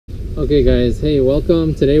Okay guys, hey,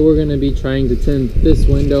 welcome. Today we're going to be trying to tint this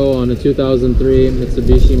window on a 2003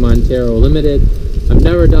 Mitsubishi Montero Limited. I've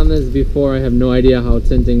never done this before. I have no idea how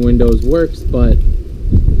tinting windows works, but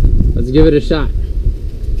let's give it a shot.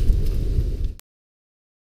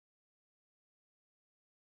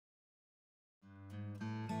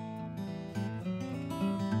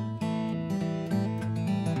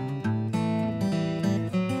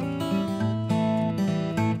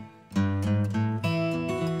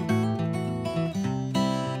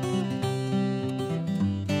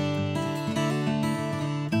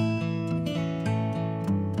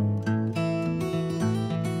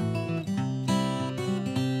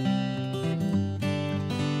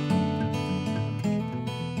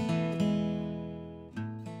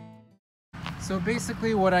 So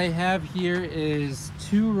basically what I have here is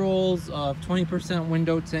 2 rolls of 20%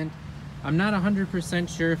 window tint. I'm not 100%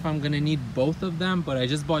 sure if I'm gonna need both of them, but I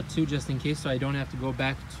just bought 2 just in case so I don't have to go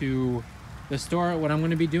back to the store. What I'm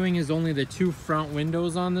gonna be doing is only the 2 front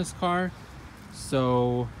windows on this car.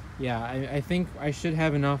 So yeah, I think I should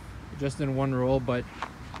have enough just in 1 roll, but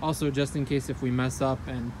also just in case if we mess up.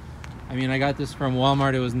 And I mean, I got this from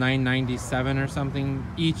Walmart. It was $9.97 or something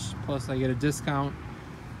each, plus I get a discount.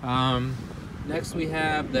 Next we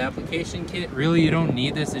have the application kit. Really, you don't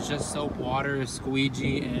need this. It's just soap, water,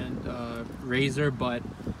 squeegee, and razor, but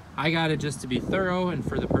I got it just to be thorough and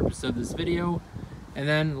for the purpose of this video. And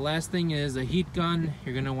then the last thing is a heat gun.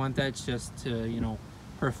 You're gonna want that just to, you know,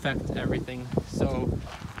 perfect everything. So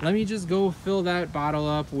let me just go fill that bottle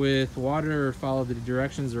up with water or follow the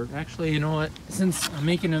directions, or actually, you know what, since I'm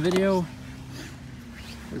making a video,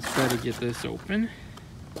 let's try to get this open.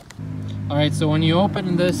 All right, so when you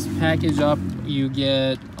open this package up, you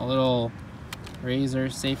get a little razor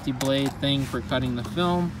safety blade thing for cutting the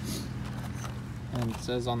film. And it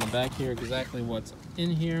says on the back here exactly what's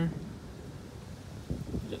in here.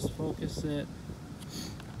 Just focus it.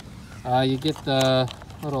 You get the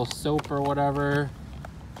little soap or whatever,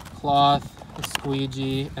 cloth, a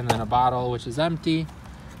squeegee, and then a bottle which is empty.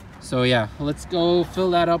 So yeah, let's go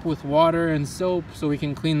fill that up with water and soap so we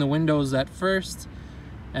can clean the windows at first.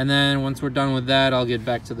 And then once we're done with that, I'll get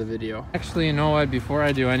back to the video. Actually, you know what? Before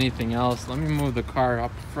I do anything else, let me move the car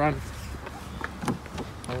up front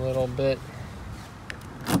a little bit.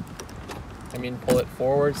 I mean, pull it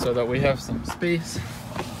forward so that we have some space.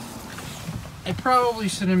 I probably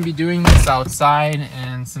shouldn't be doing this outside,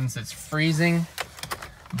 and since it's freezing,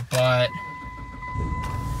 but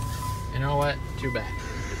you know what? Too bad.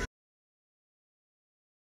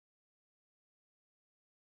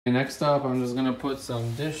 Next up, I'm just gonna put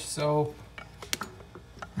some dish soap,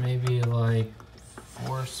 maybe like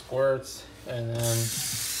 4 squirts, and then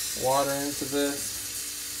water into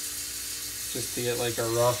this just to get like a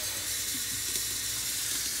rough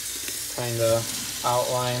kind of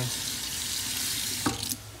outline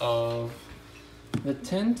of the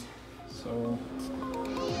tint. So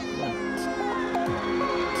yeah.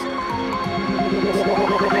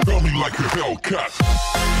 Feel me like a Hellcat.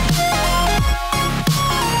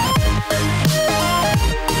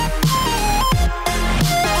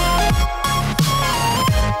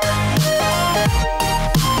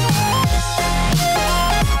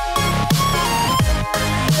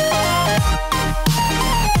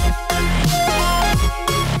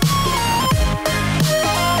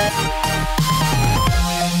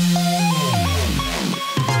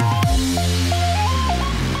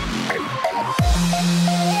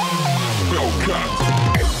 Hellcat.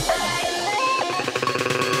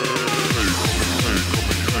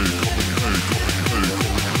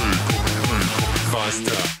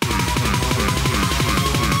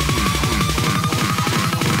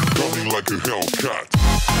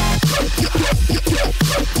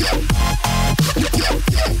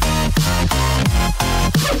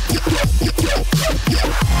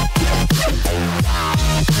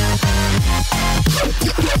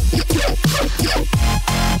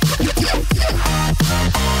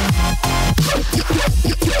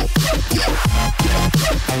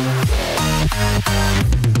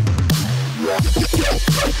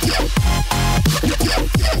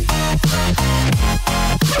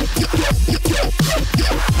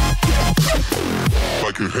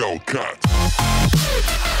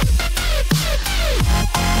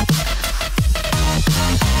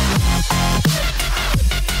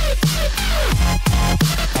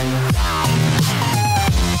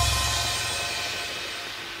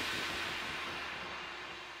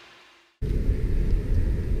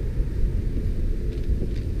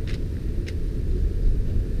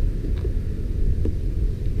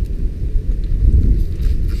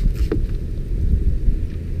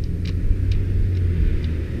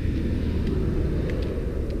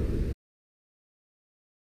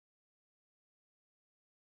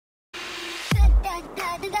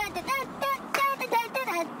 Like a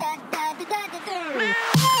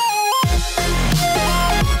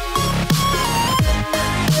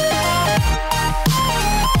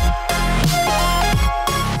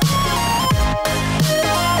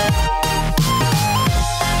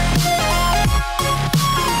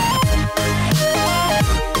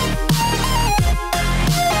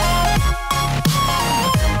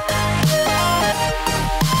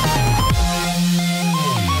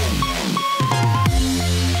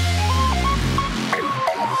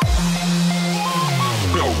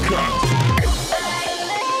Hellcat.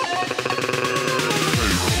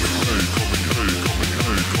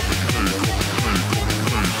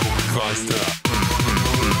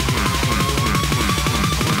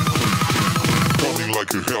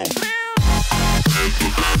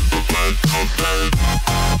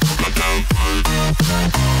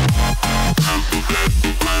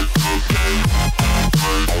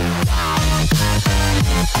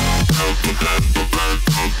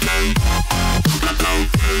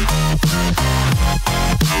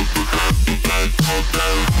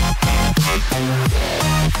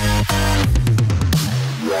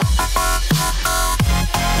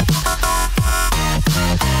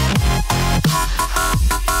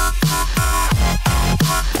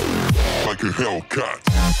 Like a Hellcat.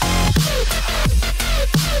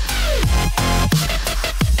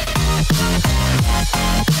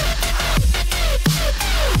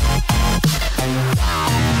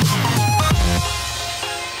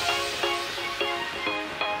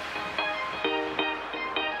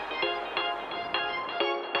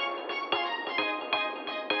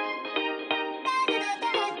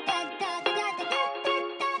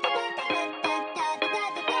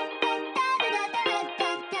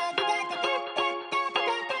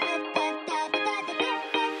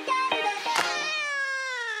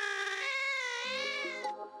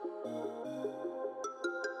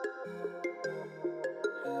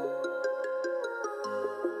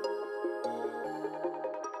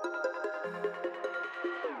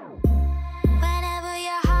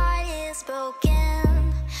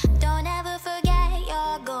 Broken, don't ever forget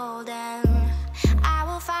you're golden. I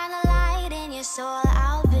will find the light in your soul.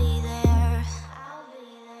 I'll be there.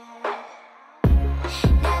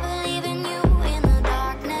 Never leaving you in the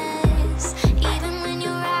darkness, even when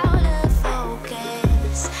you're out of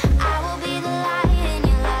focus. I will be the light in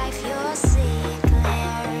your life. You'll see it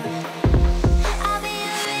clear. I'll be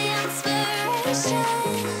your inspiration,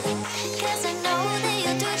 'cause I know that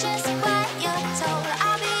you'll do just what you're told.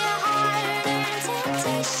 I'll be your heart-earned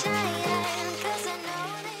temptation, 'cause I know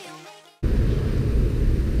that you'll make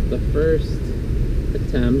it. The first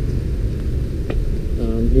attempt.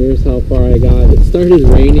 Here's how far I got. It started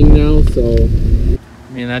raining now, so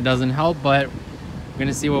I mean that doesn't help, but we're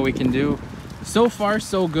gonna see what we can do. So far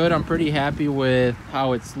so good. I'm pretty happy with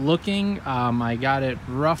how it's looking. I got it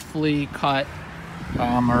roughly cut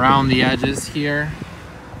around the edges here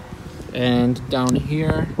and down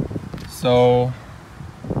here, so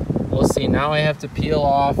we'll see. Now I have to peel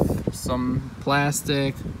off some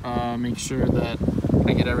plastic, make sure that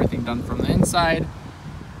I get everything done from the inside.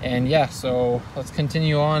 And yeah, so let's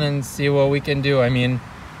continue on and see what we can do. I mean,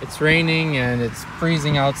 it's raining and it's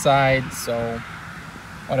freezing outside, so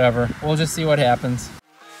whatever. We'll just see what happens.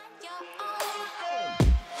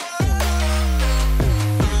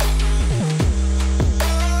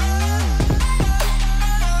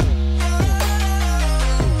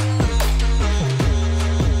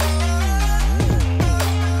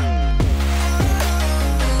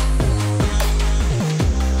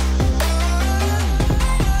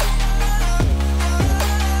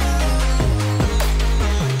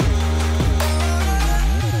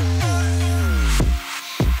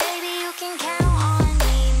 Baby, you can count on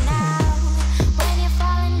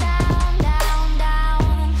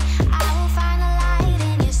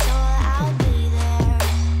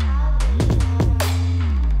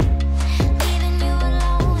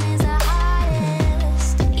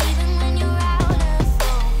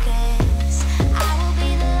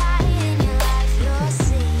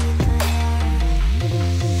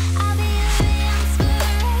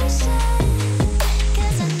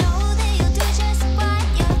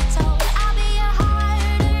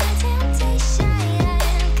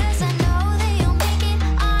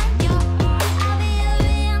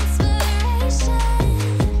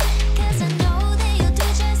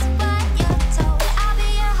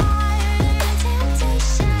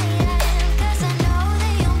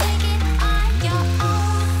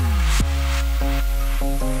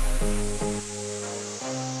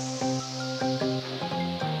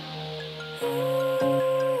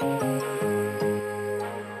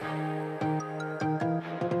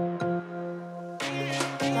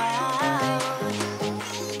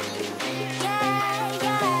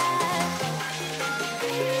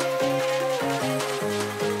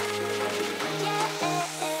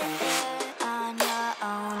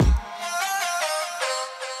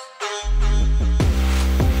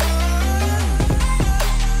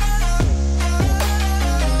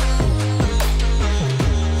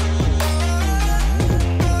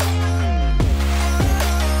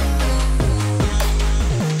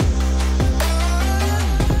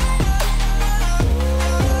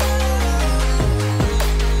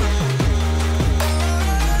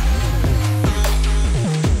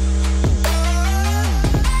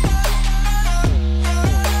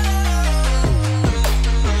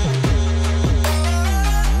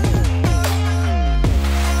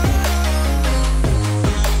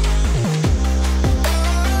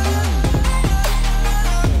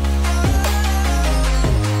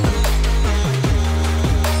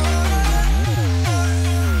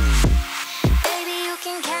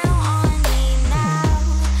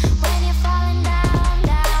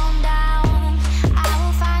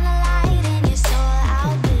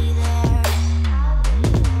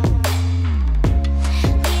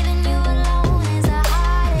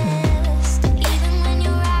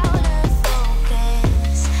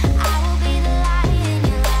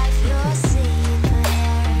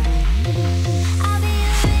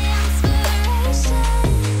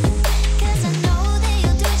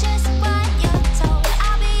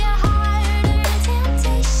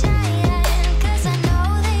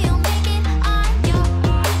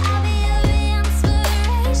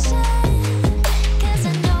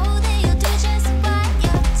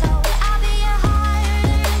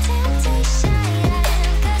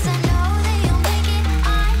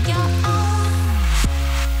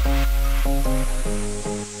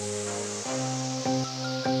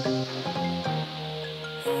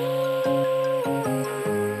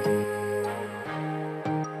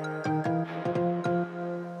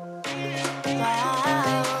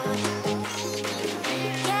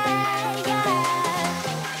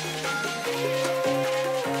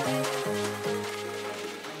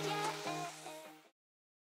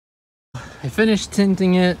finished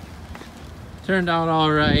tinting it, turned out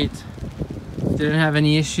all right, didn't have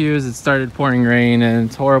any issues. It started pouring rain and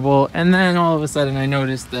it's horrible, and then all of a sudden I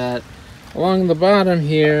noticed that along the bottom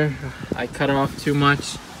here I cut off too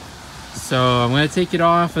much. So I'm going to take it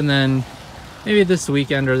off, and then maybe this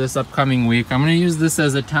weekend or this upcoming week I'm going to use this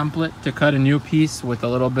as a template to cut a new piece with a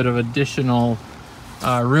little bit of additional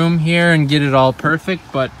room here and get it all perfect.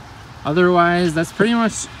 But otherwise, that's pretty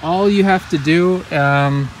much all you have to do.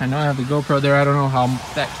 I know I have the GoPro there. I don't know how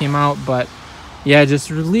that came out, but yeah, just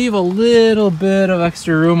leave a little bit of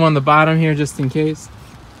extra room on the bottom here just in case.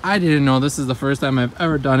 I didn't know. This is the first time I've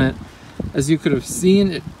ever done it. As you could have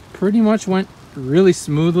seen, it pretty much went really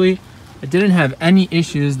smoothly. I didn't have any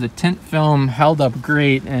issues. The tint film held up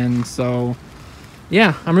great, and so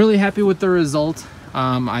yeah, I'm really happy with the result.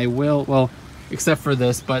 I will, well, except for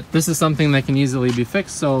this, but this is something that can easily be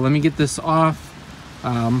fixed. So let me get this off,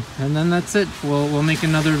 and then that's it. We'll make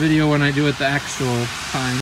another video when I do it the actual time.